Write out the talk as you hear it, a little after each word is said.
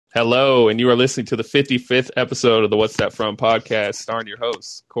Hello, and you are listening to the 55th episode of the What's That From podcast, starring your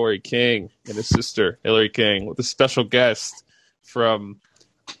host, Corey King, and his sister, Hillary King, with a special guest from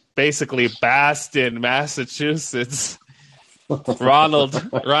basically Boston, Massachusetts, Ronald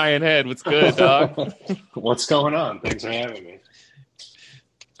Ryan Head. What's good, dog? What's going on? Thanks for having me.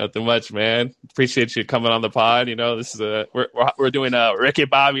 Nothing much, man. Appreciate you coming on the pod. You know, this is we're doing Ricky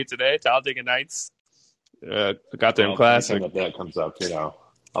Bobby today, Talladega Nights. Got there in class. Anytime that comes up,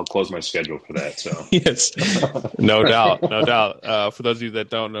 I'll close my schedule for that. So yes, no doubt, no doubt. For those of you that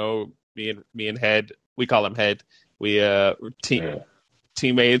don't know, me and Head, we call him Head. We're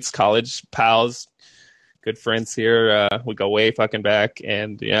teammates, college pals, good friends here. We go way fucking back,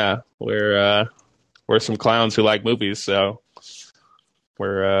 and yeah, we're some clowns who like movies. So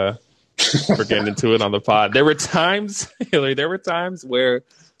we're getting into it on the pod. There were times, Hillary, where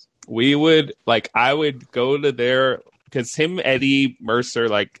I would go to their. Because him, Eddie, Mercer,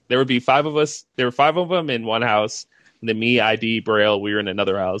 there would be five of us. There were five of them in one house. And then me, ID, Braille, we were in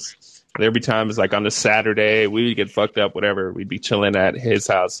another house. And there'd be times on the Saturday, we would get fucked up, whatever. We'd be chilling at his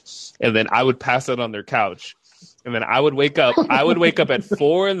house. And then I would pass out on their couch. And then I would wake up. At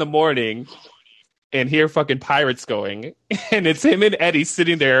 4 a.m. and hear fucking Pirates going. And it's him and Eddie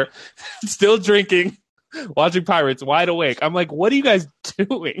sitting there, still drinking, watching Pirates, wide awake. I'm like, what are you guys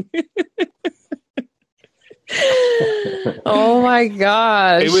doing? Oh my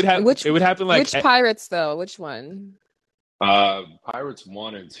gosh! It would happen which Pirates though? Which one? Pirates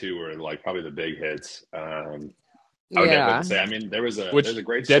 1 and 2 were probably the big hits. I would definitely say. I mean, there's a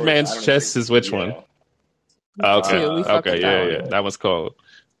great Dead story, Man's Chest is which one? Okay, yeah, that was cool.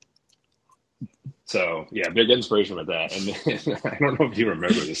 So yeah, big inspiration with that. And then, I don't know if you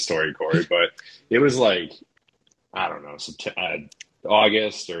remember this story, Corey, but it was I don't know,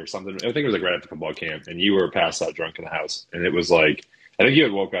 August or something. I think it was right after football camp, and you were passed out drunk in the house. And it was I think you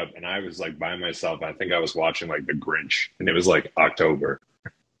had woke up, and I was by myself. I think I was watching The Grinch, and it was October.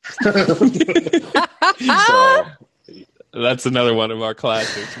 So that's another one of our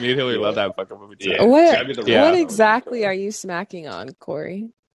classics. Me and Hillary love that fucking movie too. Yeah. What exactly are you smacking on, Corey?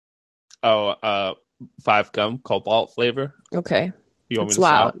 Oh, 5 gum cobalt flavor. Okay, you want it's me to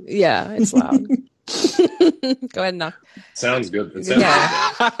loud. stop? Yeah, it's loud. Go ahead and knock. Sounds good. It sounds good.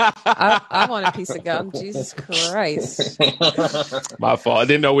 I want a piece of gum. Jesus Christ. My fault. I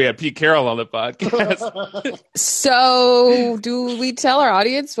didn't know we had Pete Carroll on the podcast. So, do we tell our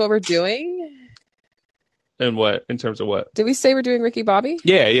audience what we're doing? And what? In terms of what? Did we say we're doing Ricky Bobby?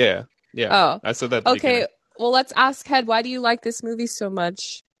 Yeah. Oh. I said that. Okay. Well, let's ask Head, why do you like this movie so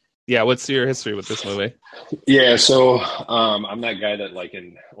much? Yeah, what's your history with this movie? Yeah, so I'm that guy that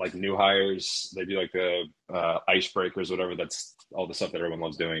in new hires, they do the icebreakers, whatever. That's all the stuff that everyone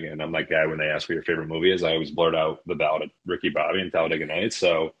loves doing. And I'm that guy when they ask what your favorite movie is, I always blurt out the Ballad of Ricky Bobby and Talladega Nights.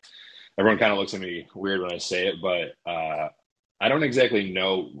 So everyone kind of looks at me weird when I say it, but I don't exactly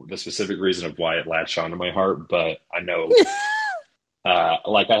know the specific reason of why it latched onto my heart, but I know I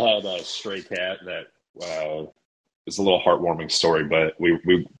had a stray cat that it's a little heartwarming story, but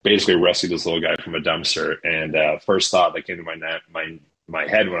we basically rescued this little guy from a dumpster. And first thought that came to my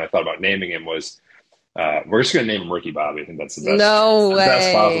head when I thought about naming him was, we're just going to name him Ricky Bobby. I think that's the best,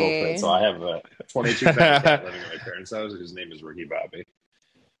 best possible fit. So I have a 22-pound cat living at my parents' house whose name is Ricky Bobby.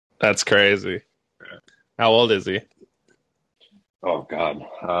 That's crazy. Yeah. How old is he? Oh God,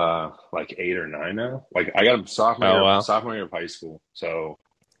 8 or 9 now. I got him sophomore year of high school. So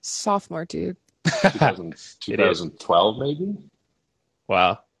sophomore, dude. 2012 maybe.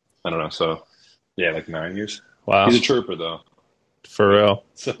 Wow. I don't know. So yeah, 9 years. Wow. He's a trooper though. For real.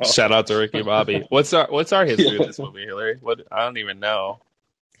 So. Shout out to Ricky Bobby. What's our history of this movie, Hillary? I don't even know.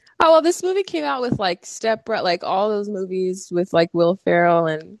 Oh well, this movie came out with Step Bro, all those movies with Will Ferrell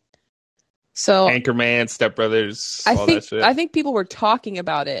and so Anchorman, Step Brothers. That shit. I think people were talking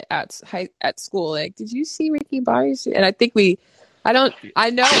about it at school. Did you see Ricky Bobby? And I think I know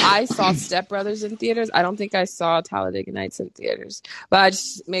I saw Step Brothers in theaters. I don't think I saw Talladega Nights in theaters, but I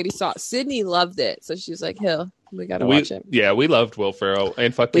just maybe saw it. Sydney loved it, so she was like, "Hill, we gotta watch it." Yeah, we loved Will Ferrell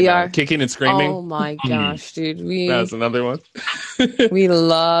and fucking Kicking and Screaming. Oh my gosh, dude! That's another one. We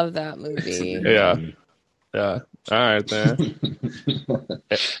love that movie. Yeah. All right, then.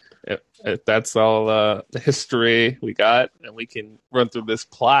 If that's all the history we got, and we can run through this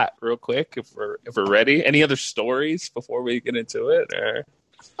plot real quick if we're ready. Any other stories before we get into it? Or?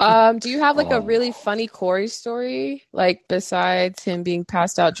 Do you have a really funny Corey story, besides him being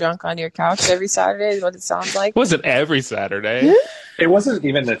passed out drunk on your couch every Saturday? Is what it sounds like. It wasn't every Saturday. It wasn't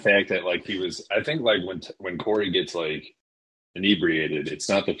even the fact that he was. I think when Corey gets inebriated. It's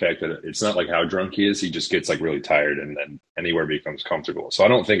not the fact that it's not like how drunk he is. He just gets like really tired and then anywhere becomes comfortable. So I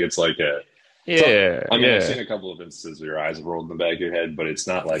don't think it's like a. Yeah, I mean, yeah. I've seen a couple of instances where your eyes have rolled in the back of your head, but it's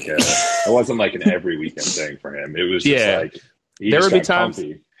not like a. It wasn't like an every weekend thing for him. It was just like he there just would be got times.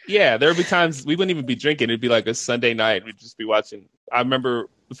 comfy. Yeah, there would be times we wouldn't even be drinking. It'd be like a Sunday night. We'd just be watching. I remember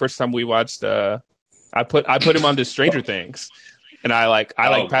the first time we watched. I put him on to Stranger Things, and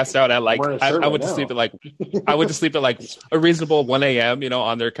I passed out at like I went to sleep at like I went to sleep at like a reasonable 1 a.m.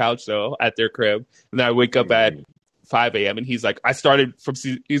 On their couch though at their crib, and then I wake up at 5 a.m. and he's like I started from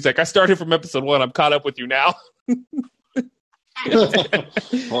episode 1. I'm caught up with you now.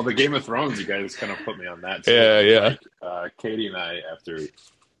 Well, the Game of Thrones, you guys kind of put me on that too. Yeah. Like, Katie and I, after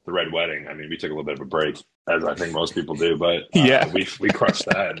the Red Wedding, I mean, we took a little bit of a break, as I think most people do, but we crushed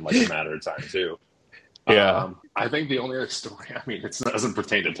that in like a matter of time too. Yeah. I think the only other story, I mean, it doesn't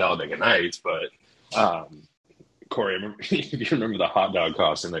pertain to Talladega Nights, but Corey, if you remember the hot dog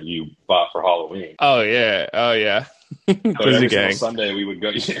costume that you bought for Halloween. Oh yeah. So every single Sunday we would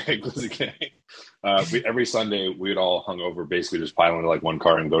go, every Sunday we would all hung over, basically just pile into like one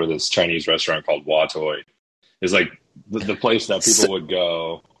car and go to this Chinese restaurant called Wa Toi. It's like the place that people would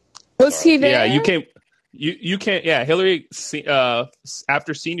go. Was he there? Yeah, you came. You can't. Yeah, Hillary.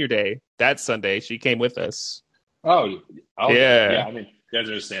 After senior day that Sunday, she came with us. Oh, yeah. I mean, you guys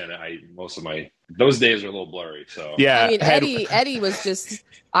understand. Most of those days are a little blurry. So yeah, I mean, Eddie was just.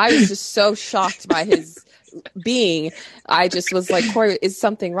 I was just so shocked by his being. I just was like, Corey, is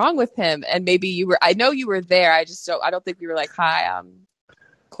something wrong with him? And maybe you were. I know you were there. I don't think we were like, hi, I'm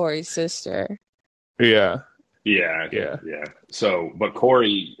Corey's sister. Yeah. So, but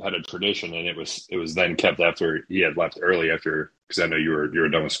Corey had a tradition, and it was then kept after he had left early because I know you were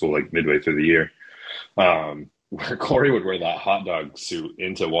done with school like midway through the year. Where Corey would wear that hot dog suit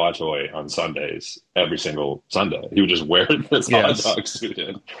into Wa Toi on Sundays every single Sunday. He would just wear this hot dog suit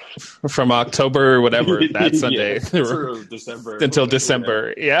in from October or whatever that Sunday December until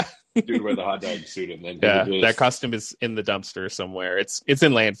December. Yeah. Dude wear the hot dog suit and then that costume is in the dumpster somewhere. It's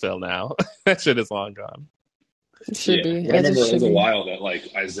in landfill now. That shit is long gone. It should be. I remember it was a while that like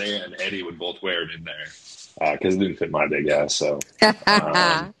Isaiah and Eddie would both wear it in there because it didn't fit my big ass. So well,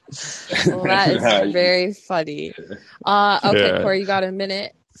 that is very funny. Okay, Corey, you got a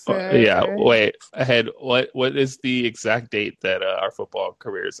minute? Wait. Ahead. What is the exact date that our football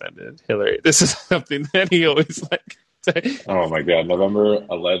careers ended, Hillary? This is something that he always like. Oh my God, November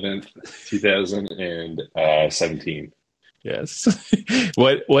 11th, 2017. Yes.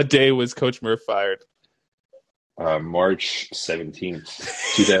 What day was Coach Murph fired? March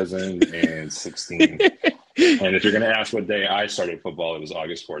 17th, 2016. And if you're going to ask what day I started football, it was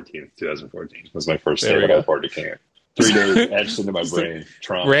August 14th, 2014. It was my first day when I reported to camp. 3 days etched into my brain.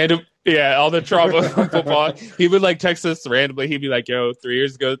 Trauma. Random, all the trauma from football. He would like text us randomly. He'd be like, "Yo, 3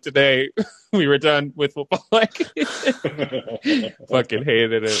 years ago today, we were done with football." Like, fucking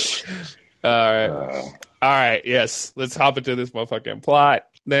hated it. All right. Yes, let's hop into this motherfucking plot.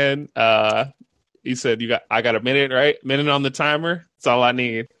 Then, you said I got a minute, right? Minute on the timer. That's all I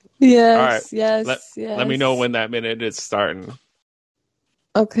need. Yes. All right. Yes. Let me know when that minute is starting.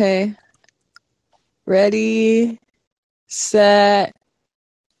 Okay. Ready, set,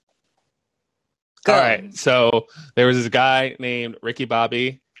 go. All right. So there was this guy named Ricky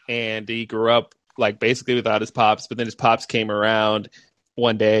Bobby, and he grew up like basically without his pops. But then his pops came around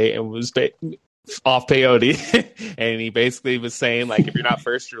one day and was off peyote, and he basically was saying like, if you're not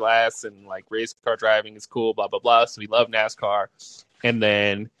first, you're last, and like race car driving is cool, blah blah blah. So he loved NASCAR, and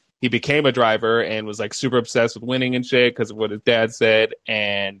then he became a driver and was like super obsessed with winning and shit because of what his dad said,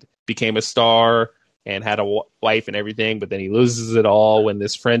 and became a star and had a wife and everything. But then he loses it all when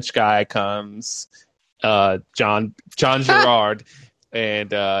this French guy comes, John Girard,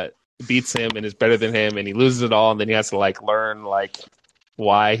 and beats him and is better than him, and he loses it all, and then he has to like learn like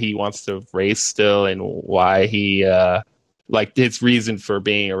why he wants to race still, and why he like his reason for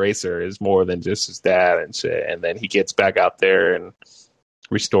being a racer is more than just his dad and shit. And then he gets back out there and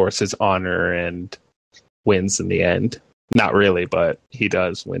restores his honor and wins in the end. Not really, but he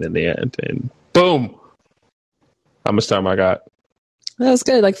does win in the end. And boom, how much time I got? That was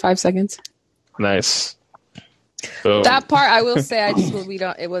good, like 5 seconds. Nice. Boom. That part, I will say,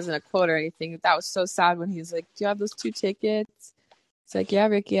 it wasn't a quote or anything. That was so sad when he was like, "Do you have those 2 tickets?" It's like, "Yeah,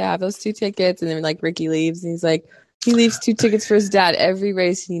 Ricky, I have those 2 tickets." And then like Ricky leaves, and he's like, he leaves 2 tickets for his dad every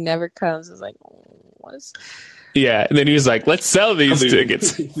race, and he never comes. I was like, oh, what is? Yeah, and then he was like, "Let's sell these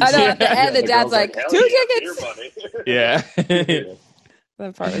tickets." I know. At the end, the dad's like, 2 tickets. Yeah.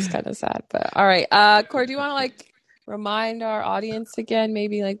 That part was kind of sad, but all right. Corey, do you want to like remind our audience again,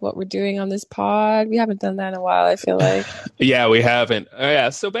 maybe like what we're doing on this pod? We haven't done that in a while, I feel like. Yeah, we haven't. Yeah,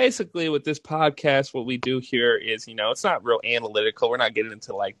 so basically with this podcast, what we do here is, it's not real analytical. We're not getting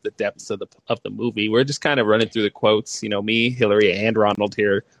into like the depths of the movie. We're just kind of running through the quotes. Me, Hillary, and Ronald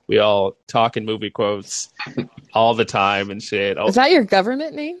here. We all talk in movie quotes all the time and shit. Is that your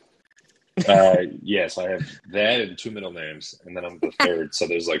government name? Yes, I have that and 2 middle names, and then I'm the third. So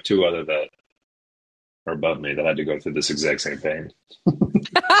there's like 2 other that are above me that had to go through this exact same pain.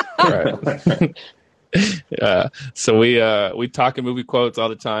 Right. So we talk in movie quotes all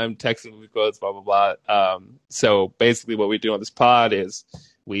the time, texting movie quotes, blah blah blah. So basically, what we do on this pod is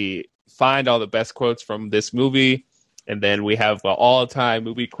we find all the best quotes from this movie, and then we have an all-time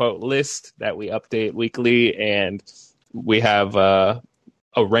movie quote list that we update weekly, and we have a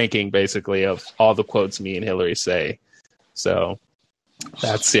ranking basically of all the quotes me and Hillary say. So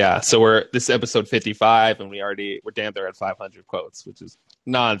that's So this is episode 55, and we're damn there at 500 quotes, which is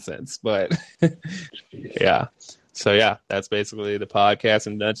nonsense, but yeah. So yeah, that's basically the podcast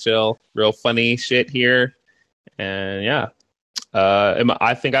in a nutshell. Real funny shit here, and yeah.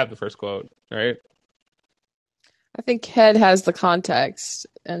 I think I have the first quote, right? I think Head has the context,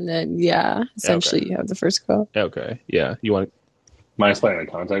 and then essentially you have the first quote. Okay, yeah. You want? Am I explaining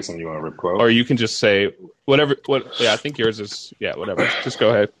the context, and you want to rip quote, or you can just say whatever? I think yours is whatever. Just go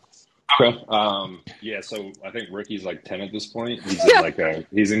ahead. Okay. So I think Ricky's like 10 at this point.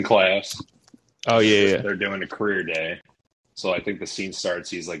 He's in class. Oh yeah. They're doing a career day. So I think the scene starts.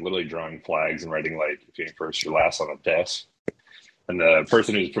 He's like literally drawing flags and writing like if you ain't first, you're last on a desk. And the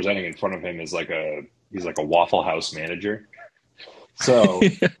person who's presenting in front of him is he's like a Waffle House manager. So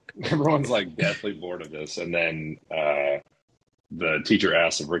everyone's like deathly bored of this. And then the teacher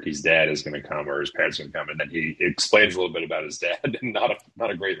asks if Ricky's dad is going to come or his parents going to come, and then he explains a little bit about his dad, and not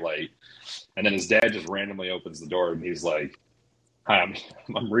a great light. And then his dad just randomly opens the door, and he's like, "Hi,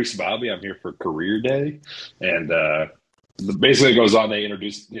 I'm Reese Bobby. I'm here for career day." And basically it goes on. They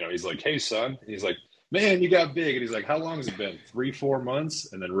introduce, he's like, "Hey, son." And he's like, "Man, you got big." And he's like, "How long has it been? 3-4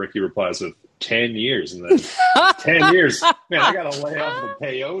 months?" And then Ricky replies with 10 years. And then 10 years, man, I got to lay off the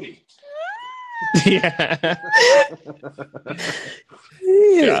peyote. Yeah.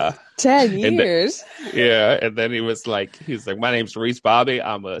 10 years. And then he was like, "My name's Reese Bobby.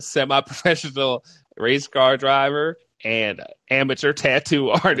 I'm a semi-professional race car driver and amateur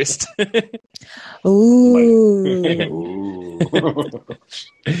tattoo artist." Ooh.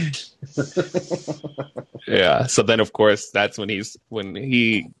 Yeah. So then, of course, that's when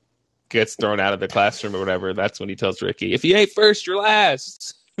he gets thrown out of the classroom or whatever. That's when he tells Ricky, "If you ain't first, you're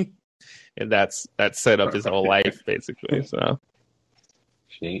last." And that's set up his whole life, basically. So,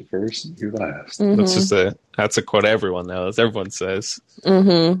 she ain't first, you're last. Mm-hmm. That's a quote everyone knows. Everyone says.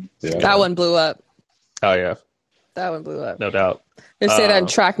 Mm-hmm. Yeah. That one blew up. Oh yeah, that one blew up. No doubt. They say that in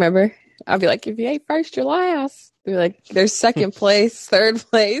track. Remember, I'll be like, "If you ain't first, you're last." Be like, "There's second place, third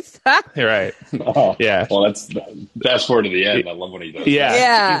place." You're right. Oh, yeah. Well, that's the best word of the end. I love when he does. Yeah.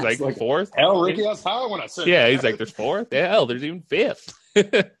 Yeah. He's like fourth. Hell, Ricky, that's how I want to say. Yeah. He's like, "There's fourth. Hell, there's even fifth."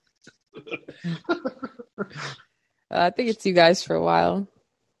 I think it's you guys for a while.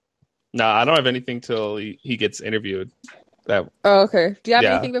 No, I don't have anything till he gets interviewed. Oh, okay. Do you have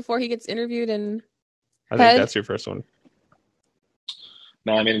anything before he gets interviewed? And I think that's your first one.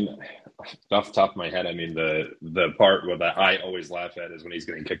 No, I mean, off the top of my head, I mean the part where that I always laugh at is when he's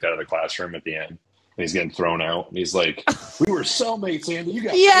getting kicked out of the classroom at the end. And he's getting thrown out, and he's like, "We were cellmates, Andy. You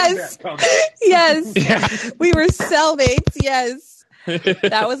got yes, yes, yeah. We were cellmates. Yes."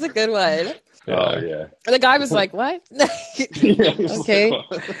 That was a good one. Oh yeah. The guy was like, "What?" Okay.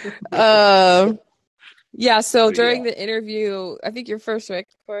 Yeah. So during the interview, I think you're first, Rick,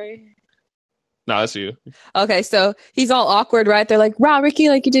 Corey. No, that's you. Okay, so he's all awkward, right? They're like, "Wow, Ricky,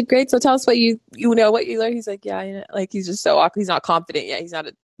 like you did great. So tell us what you know, what you learned." He's like, "Yeah, like he's just so awkward. He's not confident yet. He's not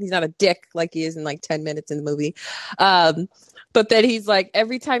a dick like he is in like 10 minutes in the movie." But then he's like,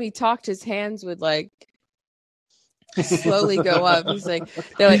 every time he talked, his hands would like slowly go up. He's like,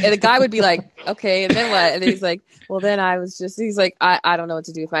 and the guy would be like, "Okay, and then what?" And then he's like, "Well, then he's like, I don't know what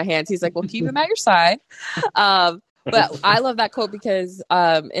to do with my hands." He's like, "Well, keep them at your side." But I love that quote because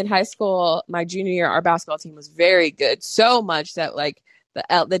in high school, my junior year, our basketball team was very good, so much that like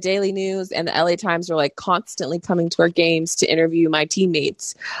the Daily News and the LA Times were like constantly coming to our games to interview my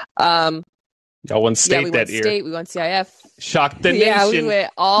teammates. Y'all won state we that won year. State, we won CIF. Shocked the nation. Yeah, we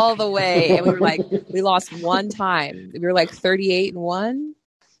went all the way, and we were like, we lost one time. We were like 38-1,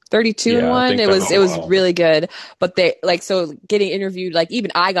 32-1. It was really good. But they so getting interviewed, like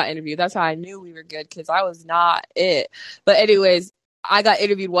even I got interviewed. That's how I knew we were good because I was not it. But anyways, I got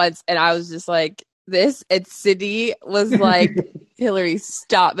interviewed once, and I was just like, this, and Sydney was like, Hillary,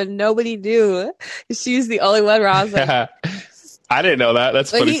 stop. But nobody knew. She was the only one where I was like, I didn't know that.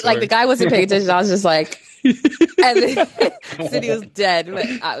 That's funny. Like the guy wasn't paying attention. I was just like, and then Sydney was dead, but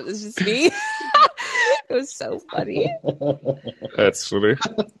it was just me. It was so funny. That's funny.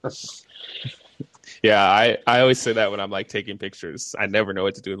 Yeah, I always say that when I'm like taking pictures. I never know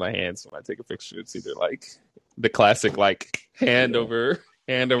what to do with my hands when I take a picture. It's either like the classic like hand over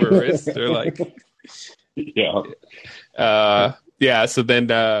wrist or like yeah. So then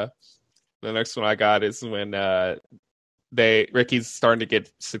the next one I got is when Ricky's starting to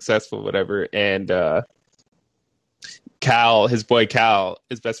get successful, whatever, and Cal, his boy Cal,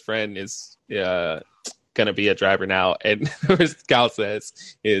 his best friend, is gonna be a driver now, and what Cal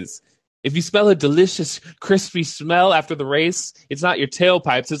says is, if you smell a delicious, crispy smell after the race, it's not your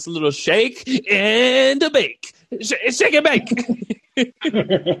tailpipes, it's a little shake and a bake. Shake and bake.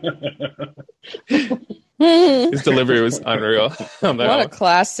 His delivery was unreal. What a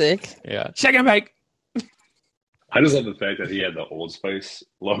classic. Yeah. Shake and bake. I just love the fact that he had the Old Spice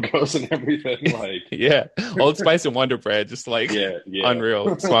logos and everything. Like, yeah, Old Spice and Wonder Bread, just like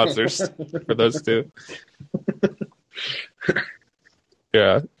unreal sponsors for those two.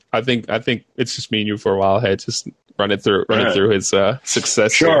 Yeah, I think it's just me and you for a while ahead. Just running through his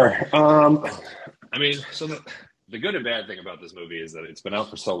success. Sure. I mean, so the good and bad thing about this movie is that it's been out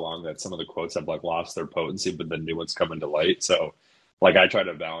for so long that some of the quotes have like lost their potency, but then new ones come into light. So, like, I try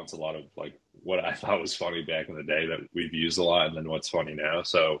to balance a lot of like what I thought was funny back in the day that we've used a lot, and then what's funny now.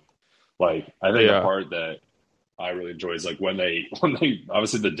 So, like, I think the part that I really enjoy is like when they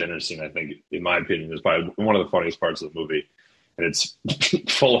obviously the dinner scene. I think, in my opinion, is probably one of the funniest parts of the movie, and it's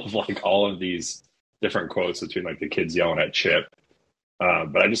full of like all of these different quotes between like the kids yelling at Chip.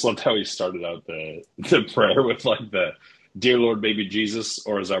 But I just loved how he started out the prayer with like the "Dear Lord, baby Jesus,"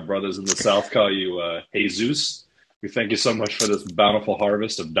 or as our brothers in the South call you, Jesus. We thank you so much for this bountiful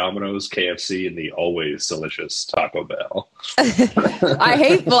harvest of Domino's, KFC, and the always delicious Taco Bell. I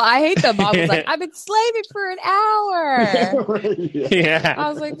hate the mom was like, I've been slaving for an hour. Yeah. I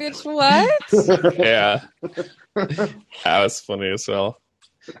was like, bitch, what? Yeah. That was funny as well.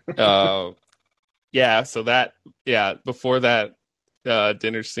 Before that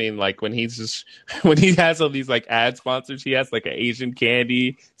dinner scene, like when he has all these like ad sponsors, he has like an Asian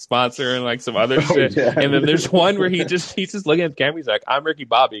candy sponsor and like some other shit. Yeah. And then there's one where he's just looking at the camera, he's like, I'm Ricky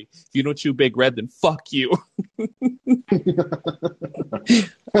Bobby. If you don't chew Big Red, then fuck you.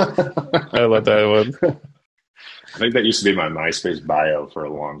 I love that one. I think that used to be my MySpace bio for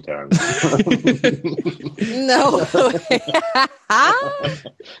a long time. No.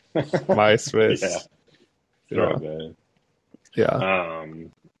 MySpace. Yeah. Yeah.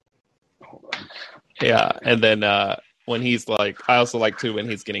 Hold on. Yeah, and then when he's like, I also like too when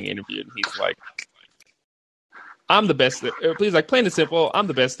he's getting interviewed, he's like, I'm the best. Please, like, plain and simple, I'm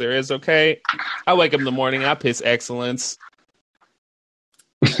the best there is. Okay, I wake up in the morning and I piss excellence.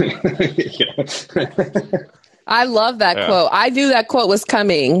 I love that quote. I knew that quote was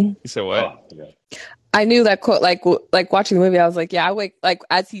coming. You said what? Oh, yeah. I knew that quote. Like watching the movie, I was like, yeah, I wake, like,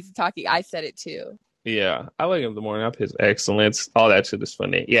 as he's talking, I said it too. Yeah, I wake up in the morning, I piss excellence. All that shit is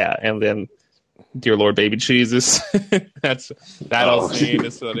funny. Yeah, and then, dear Lord, baby Jesus. That whole scene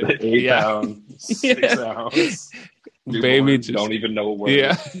is funny. 8 pounds, 6 ounce. Baby just don't even know where.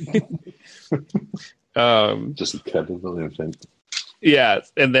 Yeah. Just a pebble of an infant. Yeah,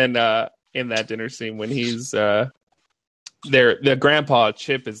 and then in that dinner scene when he's their grandpa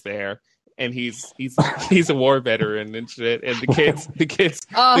Chip is there, and he's a war veteran and shit, and the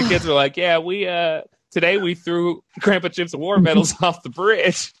kids were like, yeah, we today we threw Grandpa Chip's war medals off the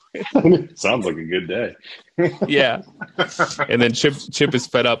bridge. Sounds like a good day. Yeah. And then Chip is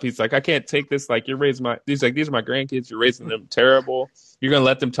fed up. He's like, I can't take this. Like, these are my grandkids. You're raising them terrible. You're gonna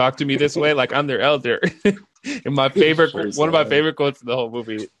let them talk to me this way? Like, I'm their elder. And one of my favorite quotes in the whole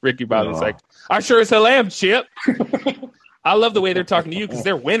movie, Ricky Bobby's like, I sure as hell am, Chip. I love the way they're talking to you because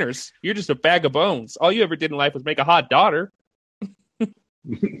they're winners. You're just a bag of bones. All you ever did in life was make a hot daughter.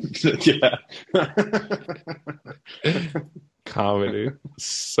 Yeah. Comedy.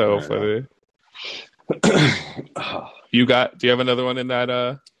 So funny. Do you have another one in that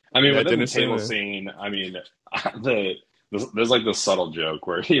I mean, within the table scene, I mean, there's like this subtle joke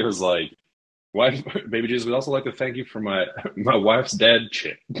where he was like, wife, baby Jesus, would also like to thank you for my wife's dad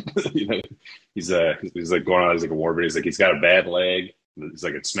Chip. You know, he's like going on, he's like a war, but he's like, he's got a bad leg. He's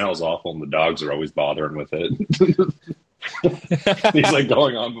like, it smells awful and the dogs are always bothering with it. He's like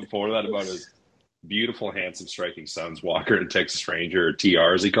going on before that about his beautiful, handsome, striking sons, Walker and Texas Ranger, or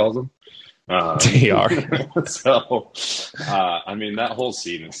TR as he calls them. TR. So, I mean, that whole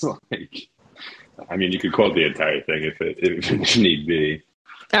scene is like, I mean, you could quote the entire thing if need be.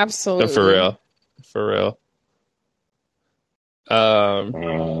 Absolutely. For real. I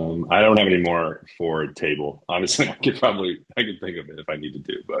don't have any more for table. Honestly, I could think of it if I needed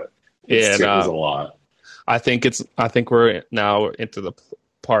to, but it was a lot. I think we're now into the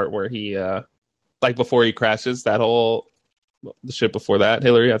part where he like before he crashes the shit before that.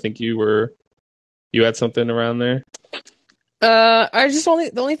 Hillary, I think you had something around there.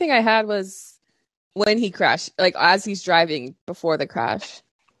 The only thing I had was when he crashed, like as he's driving before the crash.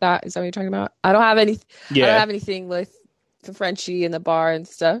 Is that what you're talking about? I don't have anything with the Frenchie in the bar and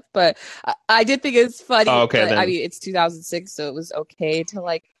stuff, but I did think it's funny. Oh, okay, I mean, it's 2006, so it was okay to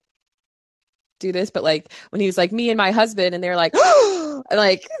like do this, but like when he was like me and my husband, and they're like, and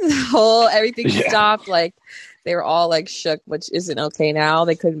like everything stopped, like they were all like shook, which isn't okay now.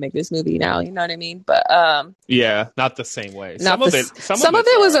 They couldn't make this movie now, you know what I mean? But not the same way. Some of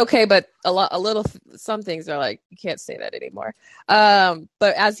it was okay, but some things are like you can't say that anymore.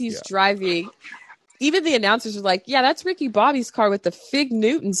 But as he's driving, even the announcers are like, yeah, that's Ricky Bobby's car with the Fig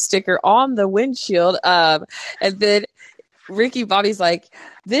Newton sticker on the windshield. And then Ricky Bobby's like,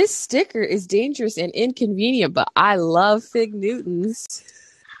 this sticker is dangerous and inconvenient, but I love Fig Newtons.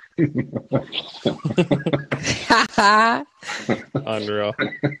 Unreal.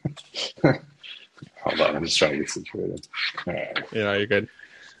 Hold on, I'm just trying to get situated. All right. You're good.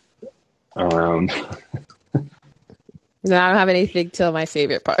 No, I don't have anything till my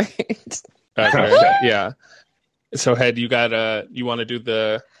favorite part. Okay. Yeah. So, Head, you want to do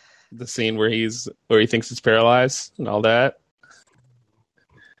the scene where he thinks he's paralyzed and all that?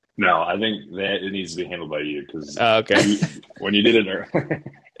 No, I think that it needs to be handled by you because okay. When you did it earlier.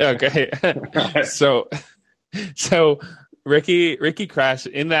 Okay. So Ricky crashed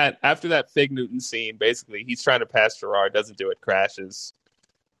in that after that Fig Newton scene. Basically, he's trying to pass Gerard, doesn't do it, crashes.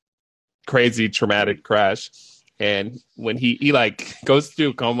 Crazy traumatic crash, and when he like goes through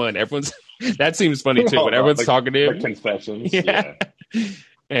a coma, and everyone's that seems funny too. But everyone's talking to him. Like confessions. Yeah.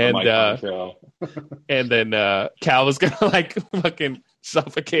 And and then Cal was gonna like fucking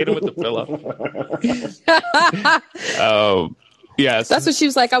suffocate him with the pillow. Yes, that's what she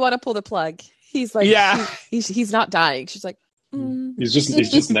was like. I want to pull the plug. He's like, yeah, he's not dying. She's like, he's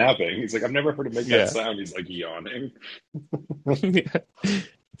just napping. He's like, I've never heard him make that sound. He's like yawning.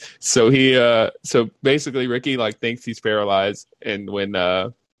 So so basically Ricky like thinks he's paralyzed, and when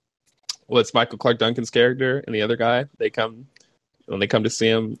what's Michael Clark Duncan's character and the other guy, when they come to see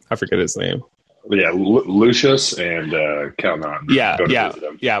him, I forget his name. Yeah, Lucius and Cal Naughton. Yeah.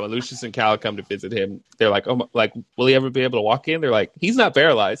 When Lucius and Cal come to visit him, they're like, "Oh, like, will he ever be able to walk in?" They're like, "He's not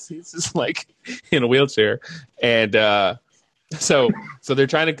paralyzed. He's just like in a wheelchair." And so they're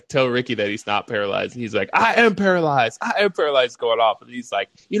trying to tell Ricky that he's not paralyzed. And he's like, "I am paralyzed. I am paralyzed." Going off, and he's like,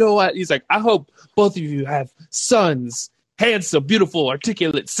 "You know what?" He's like, "I hope both of you have sons, handsome, beautiful,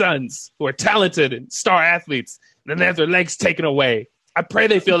 articulate sons who are talented and star athletes, and then they have their legs taken away. I pray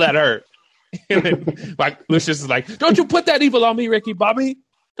they feel that hurt." And then, like Lucius is like, "Don't you put that evil on me, Ricky Bobby.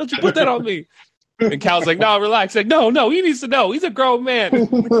 Don't you put that on me." And Cal's like, "No, relax." Like, no, he needs to know. He's a grown man.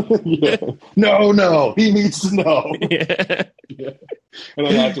 Yeah. No, he needs to know. Yeah. And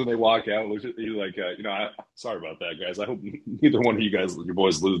then after they walk out, Lucius, he's like, sorry about that, guys. I hope neither one of your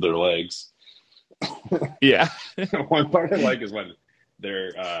boys lose their legs. Yeah. One part I like is when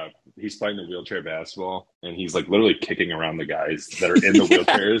he's playing the wheelchair basketball, and he's like literally kicking around the guys that are in the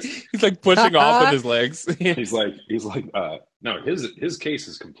wheelchairs. He's like pushing off with his legs. he's like, no, his case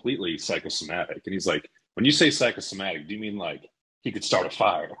is completely psychosomatic. And he's like, when you say psychosomatic, do you mean like he could start a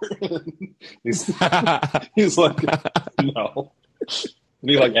fire? he's like, no. And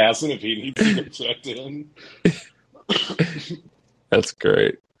he like asks him if he needs to get checked in. That's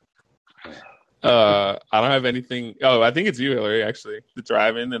great. I don't have anything. Oh, I think it's you, Hillary, actually. The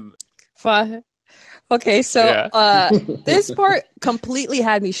driving and fun. Okay, so this part completely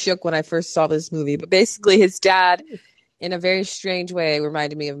had me shook when I first saw this movie. But basically, his dad, in a very strange way,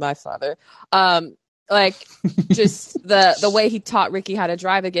 reminded me of my father. Like just the way he taught Ricky how to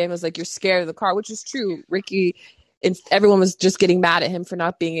drive again was like, you're scared of the car, which is true. Ricky and everyone was just getting mad at him for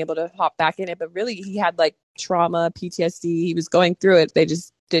not being able to hop back in it. But really, he had like trauma, PTSD. He was going through it. They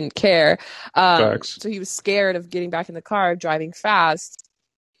just didn't care. So he was scared of getting back in the car, driving fast,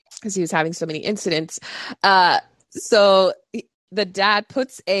 because he was having so many incidents. So the dad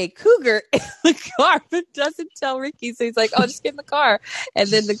puts a cougar in the car, but doesn't tell Ricky. So he's like, "Oh, just get in the car." And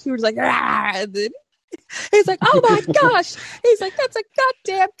then the cougar's like, "Ah!" And then He's like, oh my gosh. He's like, that's a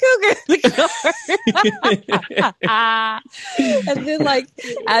goddamn cougar in the car. And then like,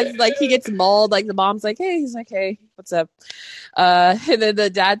 as like he gets mauled, like the mom's like, hey, he's like, hey, what's up? And then the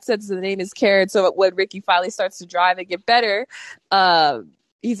dad says the name is Karen. So when Ricky finally starts to drive and get better,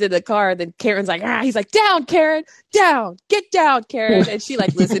 he's in the car, and then Karen's like, he's like, down, Karen, down, get down, Karen. And she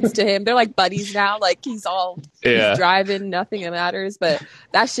like listens to him. They're like buddies now. Like he's driving, nothing matters. But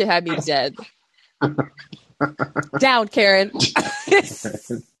that shit had me dead. Down, Karen.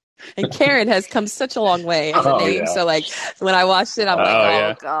 And Karen has come such a long way as a name. Yeah. So like when I watched it, I'm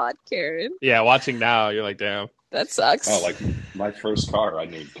like, God, Karen. Yeah, watching now, you're like, damn. That sucks. Oh, like my first car, I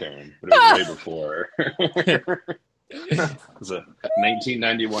named Karen, but it was way before. It was a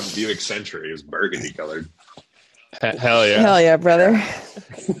 1991 Buick Century. It was burgundy colored. Hell yeah. Hell yeah, brother.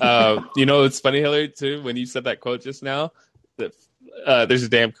 You know, it's funny, Hillary, too, when you said that quote just now, that there's a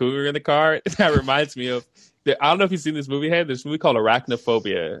damn cougar in the car. That reminds me of, I don't know if you've seen this movie, there's a movie called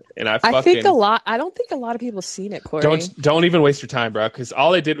Arachnophobia. And I don't think a lot of people have seen it, Corey. Don't even waste your time, bro, because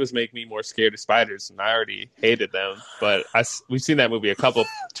all it did was make me more scared of spiders, and I already hated them. But we've seen that movie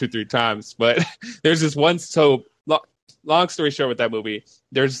 2-3 times. But there's this one, so long story short with that movie,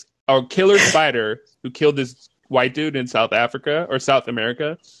 there's a killer spider who killed this white dude in South Africa or South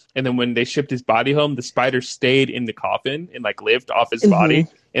America. And then when they shipped his body home, the spider stayed in the coffin and like lived off his body.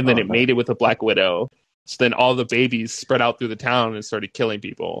 And then it mated with a black widow. So then all the babies spread out through the town and started killing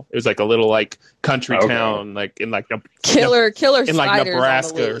people. It was like a little like country town, like in like a killer in like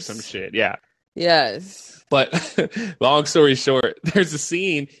Nebraska or some shit. Yeah. Yes. But long story short, there's a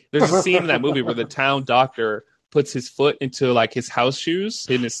scene in that movie where the town doctor puts his foot into like his house shoes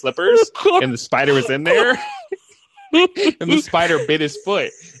in his slippers, and the spider was in there. And the spider bit his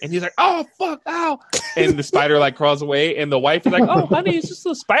foot, and he's like, "Oh fuck, ow!" And the spider like crawls away, and the wife is like, "Oh honey, it's just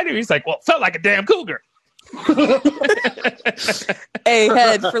a spider." He's like, "Well, it felt like a damn cougar." Hey,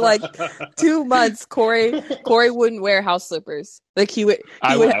 head for like 2 months, Corey wouldn't wear house slippers. Like he would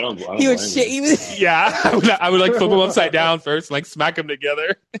shit. Yeah, I would like flip them upside down first, like smack them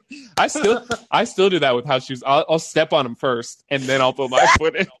together. I still do that with house shoes. I'll step on them first, and then I'll put my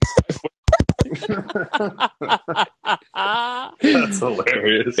foot in. That's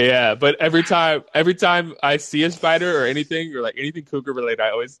hilarious. Yeah, but every time I see a spider or anything cougar related,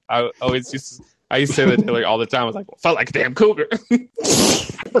 I used to say that to Hillary all the time. I was like, well, felt like a damn cougar.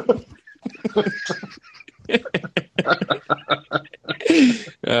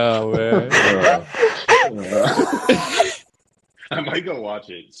 Oh man. I might go watch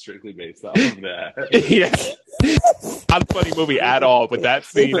it strictly based off of that. Yeah. Not a funny movie at all, but that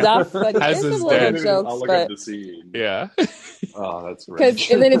scene has this dead. I'll look up the scene. Yeah. Oh, that's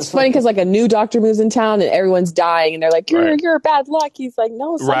right. And then it's funny because like a new doctor moves in town and everyone's dying and they're like, you're bad luck. He's like,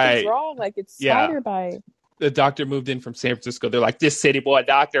 no, something's wrong. Like it's spider bite. The doctor moved in from San Francisco. They're like, this city boy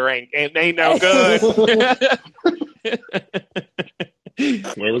doctor ain't no good.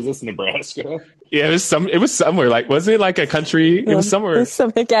 Where was this? Nebraska? Yeah, it was somewhere. Like, wasn't it like a country? It was somewhere. It was some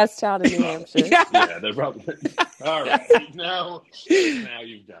big ass town in New Hampshire. Yeah, they're probably. All right, now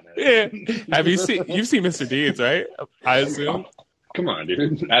you've done it. Yeah. You've seen Mr. Deeds, right? I assume. Come on,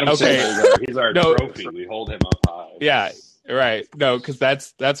 dude. Adam Sandler, he's our trophy. We hold him up high. Yeah. Right. No, because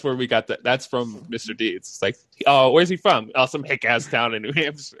that's where we got that. That's from Mr. Deeds. It's like, oh, where's he from? Oh, some hick ass town in New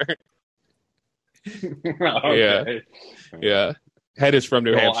Hampshire. Okay. Yeah. Head is from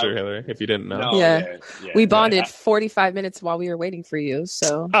New Hampshire, Hillary, if you didn't know. No, yeah. We bonded 45 minutes while we were waiting for you.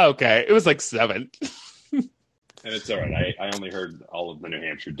 So okay. It was like 7. And it's all right. I only heard all of the New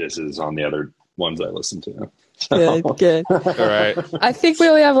Hampshire disses on the other ones I listened to. So. Good. All right. I think we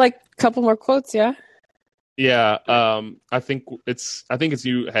only have like a couple more quotes, yeah? Yeah. I think it's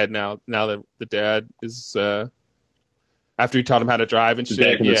you, Head, now that the dad is after he taught him how to drive and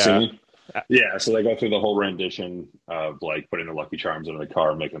shit. Yeah, so they go through the whole rendition of like putting the Lucky Charms in the car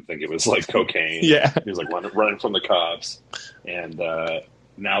and making them think it was like cocaine. Yeah, he was like running from the cops, and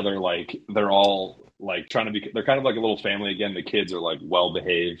now they're all like trying to be. They're kind of like a little family again. The kids are like well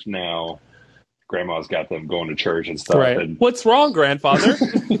behaved now. Grandma's got them going to church and stuff. Right. And, what's wrong, grandfather?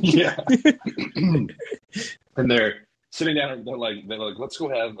 Yeah. And they're sitting down and they're like, let's go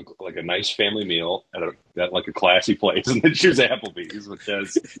have like a nice family meal at like a classy place, and they choose Applebee's, which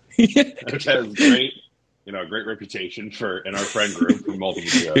has great reputation in our friend group from multiple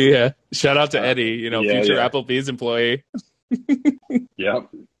shows. Yeah, shout out to Eddie, future Applebee's employee. Yep,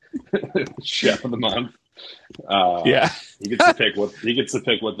 chef of the month. Yeah. He gets to pick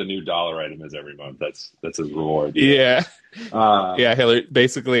what the new dollar item is every month. That's his reward. Yeah. Yeah, Hillary.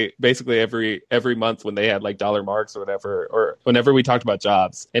 Basically, every month when they had like dollar marks or whatever, or whenever we talked about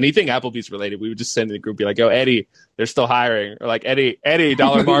jobs, anything Applebee's related, we would just send in the group, be like, "Yo, Eddie, they're still hiring," or like, "Eddie,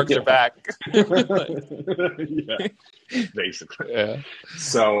 dollar marks are back." Yeah, basically. Yeah.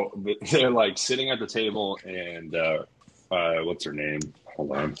 So they're like sitting at the table, and what's her name?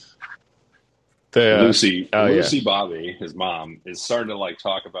 Hold on. Lucy Bobby, his mom, is starting to like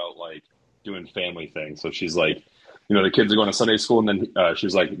talk about like doing family things. So she's like, the kids are going to Sunday school, and then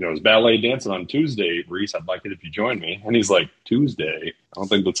she's like, it's ballet dancing on Tuesday, Reese. I'd like it if you join me. And he's like, Tuesday? I don't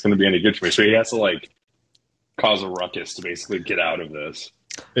think that's going to be any good for me. So he has to like cause a ruckus to basically get out of this.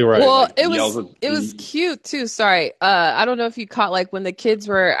 Right. Well, Like, it was cute too. Sorry, I don't know if you caught like when the kids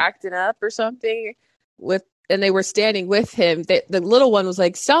were acting up or something and they were standing with him. The little one was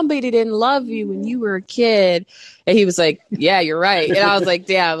like, "Somebody didn't love you when you were a kid," and he was like, "Yeah, you're right." And I was like,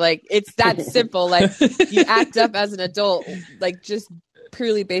 "Damn, like it's that simple. Like you act up as an adult, like just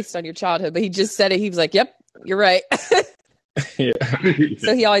purely based on your childhood." But he just said it. He was like, "Yep, you're right." Yeah.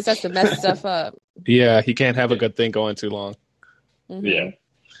 So he always has to mess stuff up. Yeah, he can't have a good thing going too long. Mm-hmm. Yeah.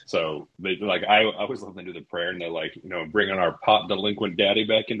 So they like I always love them do the prayer, and they're like, bringing our pot delinquent daddy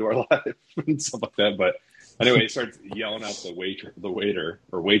back into our life and stuff like that. But anyway, he starts yelling at the waiter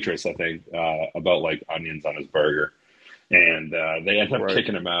or waitress, I think, about like onions on his burger, and they end up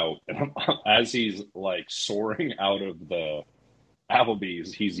kicking him out. And as he's like soaring out of the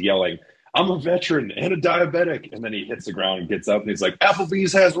Applebee's, he's yelling, "I'm a veteran and a diabetic," and then he hits the ground and gets up and he's like,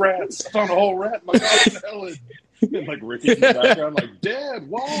 "Applebee's has rats. I found a whole rat in my garden." And like Ricky's in the background, like, "Dad,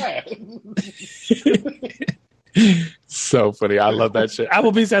 why?" So funny. I love that shit.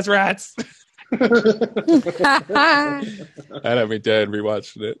 Applebee's has rats. That had me dead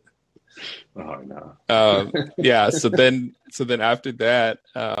rewatching it. Oh no. Yeah. So then after that,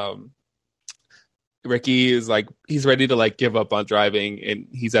 Ricky is like, he's ready to like give up on driving, and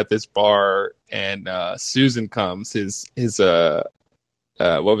he's at this bar, and Susan comes, his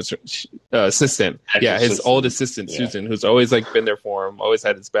what was her assistant? Yeah, his old assistant, Susan, who's always like been there for him, always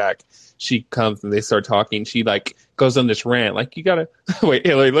had his back. She comes and they start talking. She like goes on this rant, like, "You gotta wait,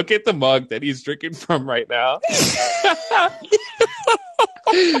 Hillary, look at the mug that he's drinking from right now."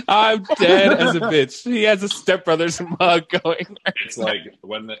 I'm dead as a bitch. He has a Step Brothers mug going. It's like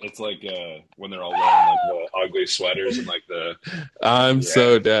when they're all wearing like the ugly sweaters and like the. I'm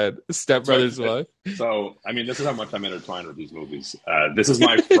so dead. Step Brothers mug. So I mean, this is how much I'm intertwined with these movies. This is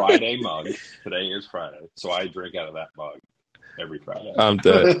my Friday mug. Today is Friday, so I drink out of that mug every Friday. I'm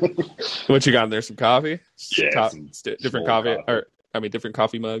dead. What you got in there? Some coffee? Yeah, different coffee, different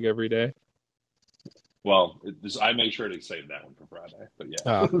coffee mug every day. Well, I make sure to save that one for Friday. But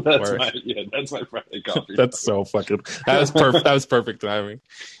yeah, that's my Friday coffee. That's so fucking. That was perfect. That was perfect timing.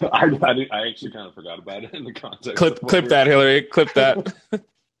 I actually kind of forgot about it in the context. Clip that, Hillary. Clip that.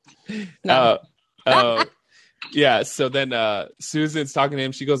 No. Yeah. So then Susan's talking to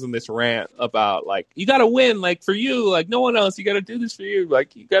him. She goes on this rant about like, "You got to win, like for you, like no one else. You got to do this for you,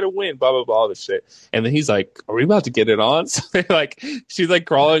 like you got to win." Blah blah blah, all this shit. And then he's like, "Are we about to get it on?" So they're like, she's like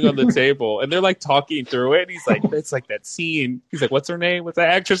crawling on the table, and they're like talking through it. And he's like, "It's like that scene." He's like, "What's her name? What's that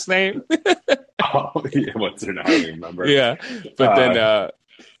actress name?" Oh yeah, what's her name? I don't even remember. Yeah,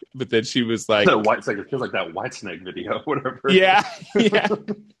 but then she was like, it feels like that Whitesnake video, whatever. Yeah, yeah.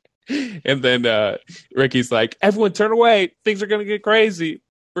 And then Ricky's like, "Everyone turn away. Things are going to get crazy.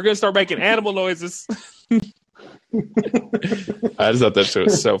 We're going to start making animal noises." I just thought that shit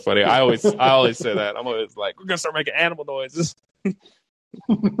was so funny. I always say that. I'm always like, "We're going to start making animal noises." Like,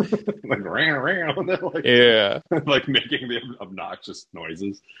 ring. Like, yeah. Like making the obnoxious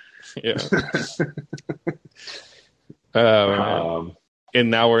noises. Yeah. And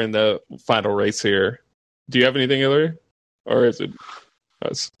now we're in the final race here. Do you have anything, Hillary? Or is it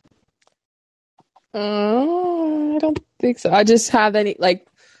us? I don't think so. I just have any, like,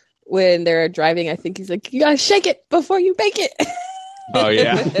 when they're driving, I think he's like, "You gotta shake it before you bake it." Oh,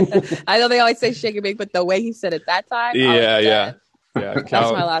 yeah. I know they always say shake and bake, but the way he said it that time, Yeah. That's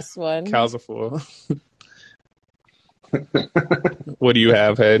my last one. Cal's a fool. What do you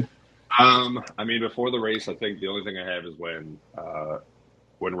have, Head? I mean, before the race, I think the only thing I have is when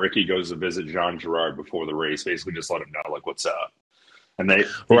Ricky goes to visit Jean Girard before the race, basically just let him know, like, what's up. And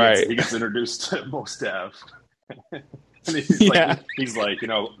he gets introduced to Mos Def. And he's like,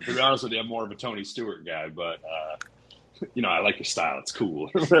 to be honest with you, I'm more of a Tony Stewart guy, but I like your style. It's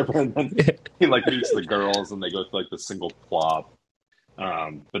cool. And then he like meets the girls, and they go to like the single plop.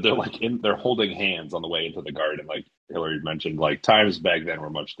 But they're like they're holding hands on the way into the garden. Like Hillary mentioned, like times back then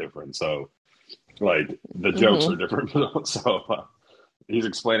were much different. So Like the jokes are different. So he's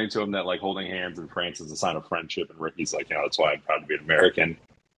explaining to him that like holding hands in France is a sign of friendship, and Ricky's like, that's why I'm proud to be an American.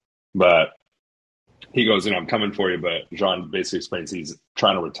 But he goes, I'm coming for you. But Jean basically explains he's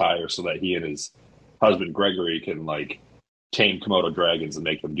trying to retire so that he and his husband Gregory can like tame Komodo dragons and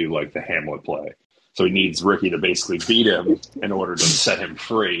make them do like the Hamlet play. So he needs Ricky to basically beat him in order to set him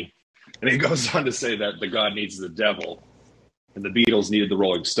free. And he goes on to say that the god needs the devil, and the Beatles needed the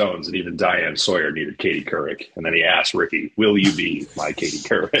Rolling Stones, and even Diane Sawyer needed Katie Couric. And then he asked Ricky, "Will you be my Katie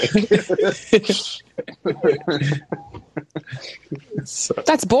Couric?"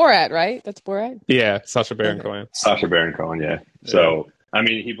 That's Borat, right? That's Borat. Yeah, Sacha Baron Cohen. Sacha Baron Cohen, yeah. So I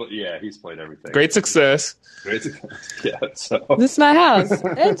mean, he's played everything. Great success. Yeah. So this is my house.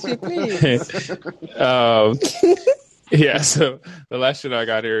 Entry, please. Yeah, so the last shit I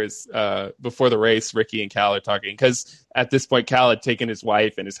got here is before the race, Ricky and Cal are talking because at this point, Cal had taken his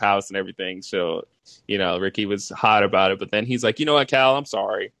wife and his house and everything. So, Ricky was hot about it. But then he's like, you know what, Cal, I'm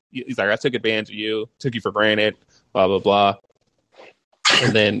sorry. He's like, I took advantage of you, took you for granted, blah, blah, blah.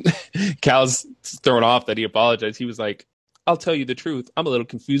 And then Cal's thrown off that he apologized. He was like, I'll tell you the truth. I'm a little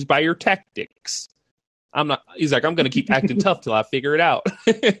confused by your tactics. He's like, I'm going to keep acting tough till I figure it out.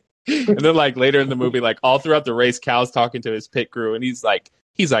 And then like later in the movie, like all throughout the race, Cal's talking to his pit crew and he's like,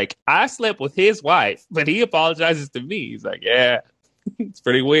 I slept with his wife, but he apologizes to me. He's like, yeah, it's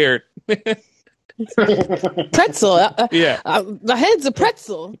pretty weird. Pretzel. Yeah. The head's a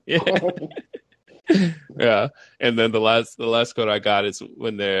pretzel. Yeah. Yeah. And then the last quote I got is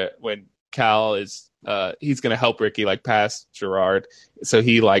when Cal is he's gonna help Ricky like pass Gerard, so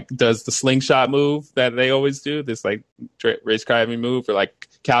he like does the slingshot move that they always do, this like race driving move where like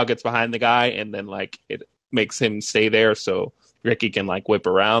Cal gets behind the guy and then like it makes him stay there so Ricky can like whip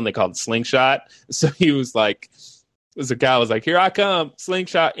around. They call it slingshot. So he was like, Cal was like, here I come,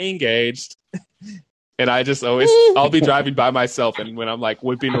 slingshot engaged. And I just I'll be driving by myself, and when I'm like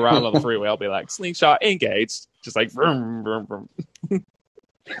whipping around on the freeway, I'll be like, slingshot engaged, just like vroom, vroom, vroom.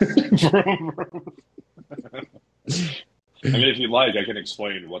 I mean, if you like, I can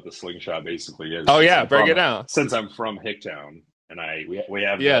explain what the slingshot basically is. Oh yeah, break it down. Since I'm from Hicktown, and we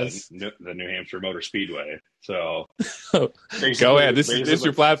have the New Hampshire Motor Speedway, so go ahead. This is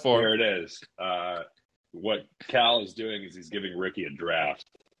your platform. Here it is. What Cal is doing is he's giving Ricky a draft,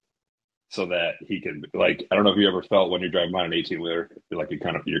 so that he can like. I don't know if you ever felt when you're driving by an 18-wheeler, like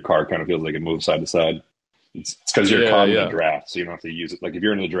your car kind of feels like it moves side to side. It's because you're caught in the draft, so you don't have to use it. Like if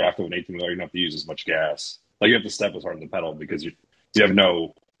you're in the draft of an 18-wheeler, you don't have to use as much gas. Like you have to step as hard on the pedal because you have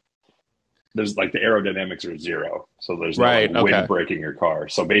there's like the aerodynamics are zero, so there's no wind breaking your car.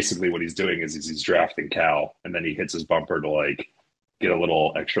 So basically, what he's doing is he's drafting Cal, and then he hits his bumper to like get a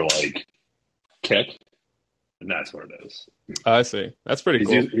little extra like kick, and that's what it is. I see. That's pretty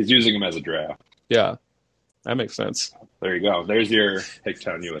cool. He's using him as a draft. Yeah, that makes sense. There you go. There's your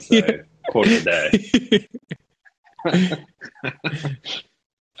Hicktown, USA quote of the day.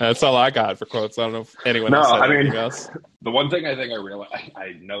 That's all I got for quotes. I don't know if anyone else had anything else. The one thing I think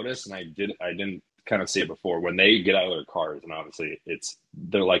I noticed, and I didn't kind of see it before, when they get out of their cars, and obviously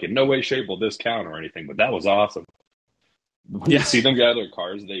they're like, in no way, shape will this count or anything, but that was awesome. When you see them get out of their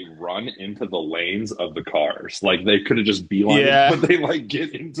cars, they run into the lanes of the cars. Like they could have just beelined, but they like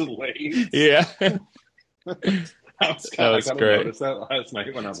get into lanes. Yeah. I noticed that last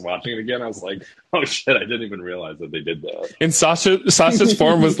night when I was watching it again. I was like, "Oh shit!" I didn't even realize that they did that. And Sasha's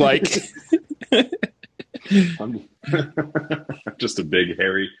form was like, "I'm just a big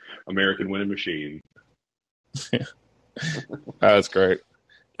hairy American winning machine." That's great.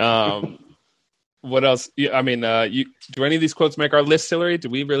 What else? I mean, do any of these quotes make our list, Hillary?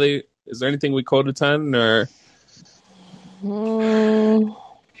 Do we really? Is there anything we quote a ton or?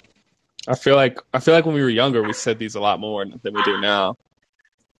 I feel like when we were younger, we said these a lot more than we do now.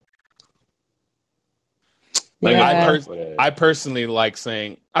 Like I personally like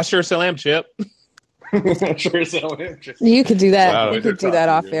saying, "I sure still am, Chip." I sure still am, Chip. You could do that. Wow, we could do that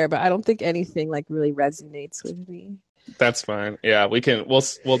off air, but I don't think anything like really resonates with me. That's fine. Yeah, we can.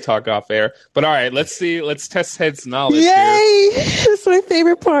 We'll talk off air. But all right, let's see. Let's test Head's knowledge. Yay! Here. That's my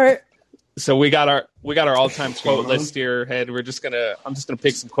favorite part. So we got our all-time quote list here, Head. I'm just gonna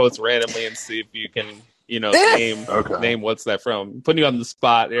pick some quotes randomly and see if you can, name what's that from. Putting you on the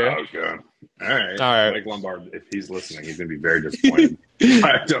spot here. Okay. All right. Mike Lombard, if he's listening, he's gonna be very disappointed.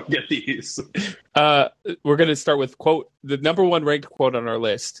 I don't get these. We're gonna start with the number one ranked quote on our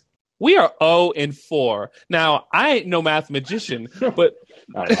list. We are 0-4. Now, I ain't no mathematician, but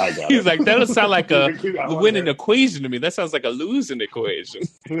I got he's like, that doesn't sound like a winning equation to me. That sounds like a losing equation.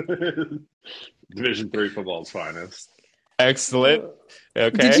 Division III football's finest. Excellent.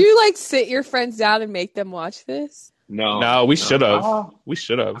 Okay. Did you sit your friends down and make them watch this? No, we should have. We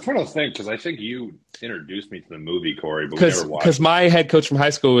should have. I'm trying to think because I think you introduced me to the movie, Corey, but we never watched it. Because my head coach from high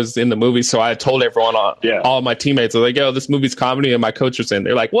school was in the movie, so I told everyone, all my teammates, I was like, "Yo, this movie's comedy," and my coach was in.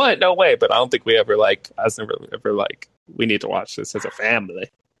 They're like, "What? No way!" But I don't think we ever I was never ever we need to watch this as a family.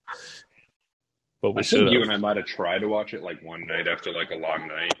 But we should. I think you and I might have tried to watch it one night after a long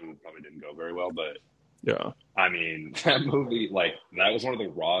night, and probably didn't go very well. But yeah, I mean, that movie, that was one of the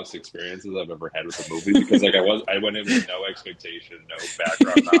rawest experiences I've ever had with a movie because I went in with no expectation, no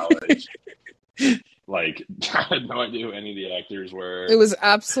background knowledge. I had no idea who any of the actors were. It was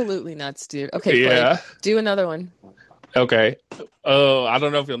absolutely nuts, dude. Okay, yeah. Blake, do another one. Okay. Oh, I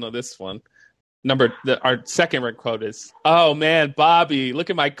don't know if you'll know this one. Our second ranked quote is, "Oh man, Bobby, look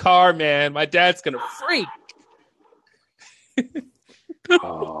at my car, man. My dad's gonna freak."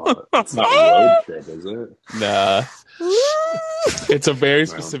 Oh, it's not Road Trip, is it? Nah. It's a very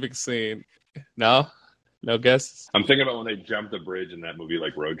specific scene. No guess. I'm thinking about when they jumped the bridge in that movie,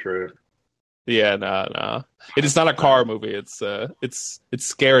 Road Trip. Yeah, no. It is not a car movie. It's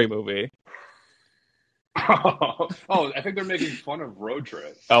scary movie. I think they're making fun of Road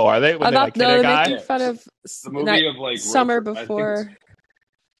Trip. Oh, are they? When they're making fun of the movie of Summer Before.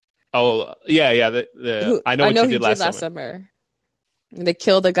 Oh yeah. I know what you did last summer. And they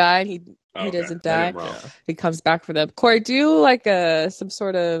kill the guy, and he doesn't die. He comes back for them. Corey, do some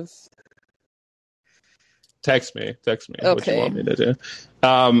sort of. Text me. Okay. What you want me to do?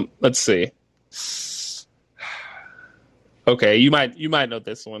 Let's see. Okay, you might know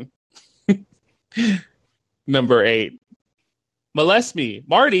this one. Number 8. Molest me,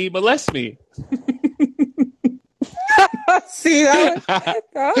 Marty. Molest me. See that?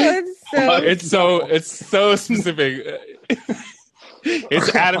 It's so specific.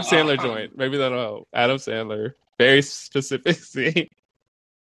 It's Adam Sandler joint. Maybe they don't know. Adam Sandler. Very specific scene.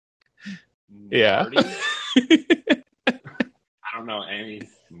 Yeah. I don't know any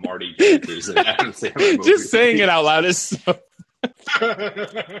Marty characters in Adam Sandler movies. Just saying it out loud is so...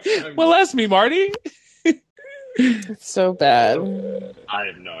 Molest me, Marty. It's so bad. I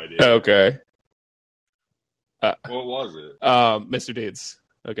have no idea. Okay. What was it? Mr. Deeds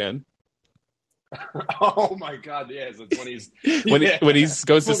again. Oh my God! Yes, it's when he's when he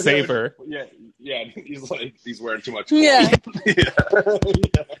goes to save her. Yeah. He's wearing too much clothes. Yeah.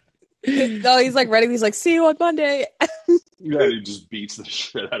 No, he's running. He's see you on Monday. Yeah, he just beats the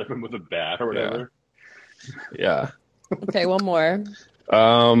shit out of him with a bat or whatever. Yeah. Okay, one more.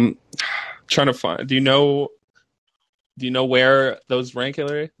 Trying to find. Do you know where those rank,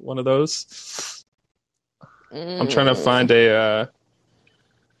 Hillary? One of those. I'm trying to find a.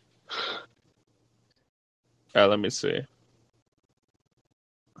 Let me see.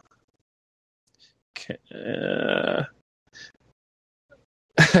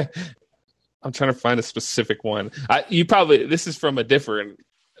 I'm trying to find a specific one. This is from a different,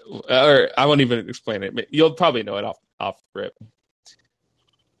 or I won't even explain it. You'll probably know it off rip.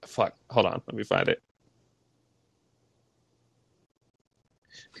 Fuck. Hold on. Let me find it.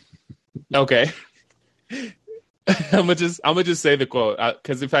 Okay. I'm gonna just say the quote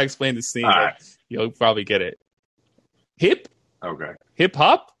because if I explain the scene, you'll probably get it. Hip. Okay. Hip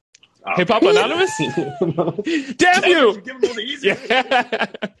hop. Okay. Hip Hop Anonymous? Damn you! Yeah.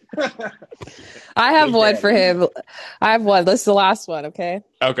 I have one for him. I have one. This is the last one, okay?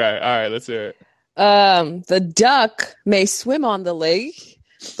 Okay. All right. Let's hear it. The duck may swim on the lake,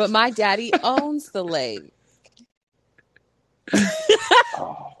 but my daddy owns the lake.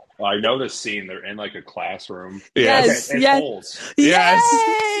 I know this scene. They're in a classroom. Yes. Okay, yes.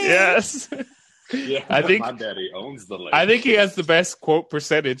 Yes. Yeah, I think my daddy owns the lake. I think he has the best quote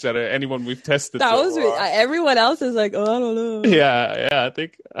percentage out of anyone we've tested. That was everyone else is I don't know. Yeah.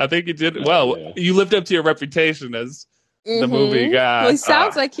 I think he did well. Yeah. You lived up to your reputation as the movie guy. Well, he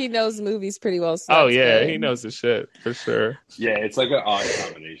sounds like he knows movies pretty well. So he knows the shit for sure. Yeah, it's an odd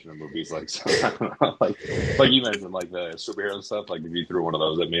combination of movies. Like you mentioned, the superhero stuff. If you threw one of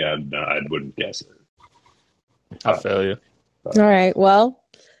those at me, I wouldn't guess it. I feel you. All right. Well.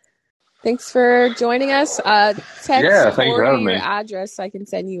 Thanks for joining us. Text Corey your address so I can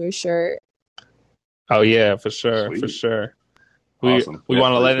send you a shirt. Oh yeah, for sure, Sweet. For sure. Awesome. We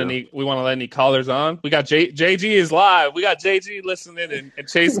want to let any callers on. We got JG is live. We got JG listening and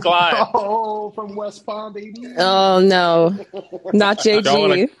Chase Klein. From West Palm, baby. Oh no, not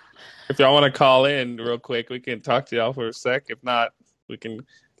JG. If y'all want to call in real quick, we can talk to y'all for a sec. If not, we can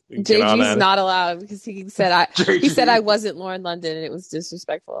JG's not allowed because he said I wasn't Lauren London and it was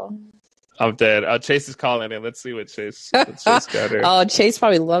disrespectful. I'm dead. Chase is calling in. Let's see what Chase got here. Oh, Chase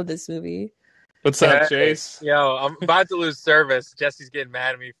probably loved this movie. What's up, Chase? Yo, I'm about to lose service. Jesse's getting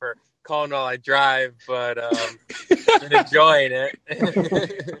mad at me for calling while I drive, but been enjoying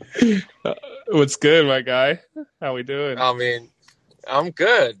it. What's good, my guy? How we doing? I mean, I'm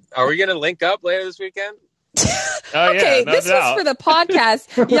good. Are we gonna link up later this weekend? Okay, this was for the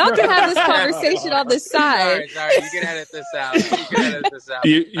podcast. Y'all can have this conversation on the side. Sorry, you can edit this out.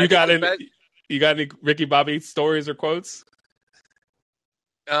 You got any Ricky Bobby stories or quotes?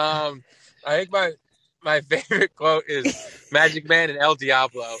 I think my favorite quote is Magic Man and El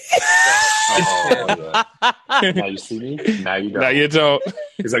Diablo. Yeah. Now you see me? Now you don't. Now you don't.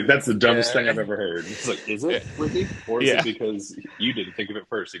 He's like, that's the dumbest thing I've ever heard. It's like, is it, Ricky? Or is it because you didn't think of it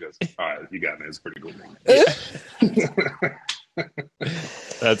first? He goes, all right, you got me. It's pretty cool.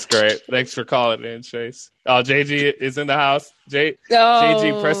 That's great. Thanks for calling in, Chase. Oh, JG is in the house. JG,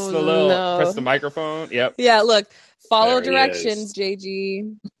 press the microphone. Yep. Yeah, look, follow directions,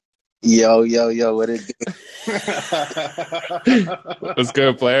 JG. Yo, what it do? What's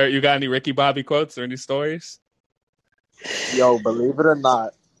good, player? You got any Ricky Bobby quotes or any stories? Yo, believe it or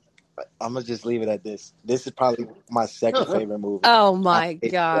not, I'm gonna just leave it at this. This is probably my second favorite movie. Oh my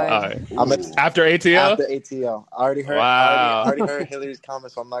god! After ATL? After ATL, I already heard. I already heard Hillary's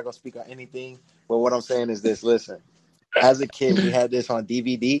comments, so I'm not gonna speak on anything. But what I'm saying is this: listen, as a kid, we had this on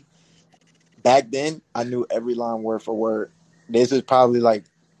DVD. Back then, I knew every line word for word. This is probably like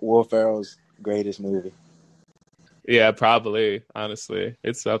Will Ferrell's greatest movie. Yeah, probably. Honestly,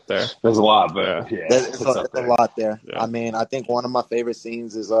 it's up there. There's a lot, but it's a lot there. Yeah. I mean, I think one of my favorite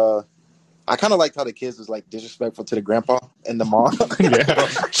scenes is I kind of liked how the kids was like disrespectful to the grandpa in the mall.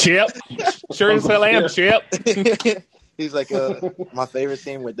 Chip, sure as hell am, Chip. He's like, my favorite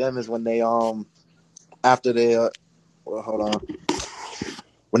scene with them is when they after they hold on,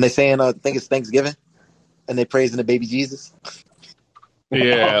 when they saying I think it's Thanksgiving, and they praising the baby Jesus.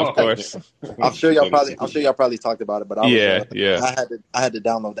 Yeah, of course. I'm sure y'all probably talked about it, but I had to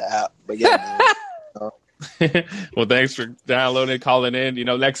download the app. But yeah. Well, thanks for downloading, calling in.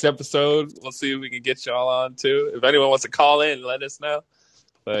 Next episode we'll see if we can get y'all on too. If anyone wants to call in, let us know.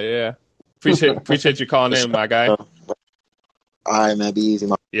 But yeah, appreciate you calling in, my guy. All right, man. Be easy,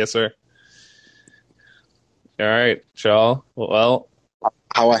 man. Yes, sir. All right, y'all. Well.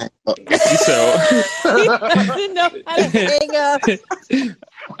 How I hang up. He doesn't know how to hang up.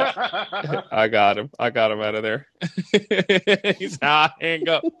 I got him out of there. He's how I hang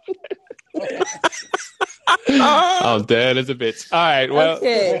up. I'm dead as a bitch. All right. Well,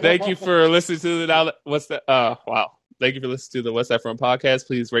 Thank you for listening to Thank you for listening to the What's That From podcast.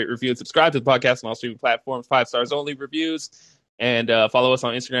 Please rate, review, and subscribe to the podcast on all streaming platforms. 5 stars only reviews. And follow us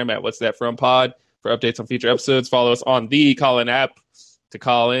on Instagram at What's That From Pod for updates on future episodes. Follow us on the Call-In app to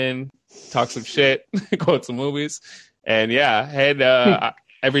call in, talk some shit, quote some movies. And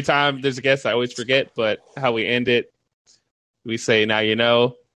every time there's a guest, I always forget, but how we end it, we say, now you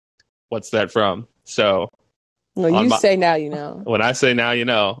know, what's that from? So. No, say now you know. When I say now you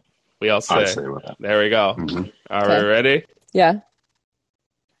know, we all say, there we go. Mm-hmm. Are we ready? Yeah.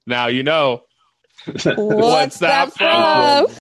 Now you know. What's that from?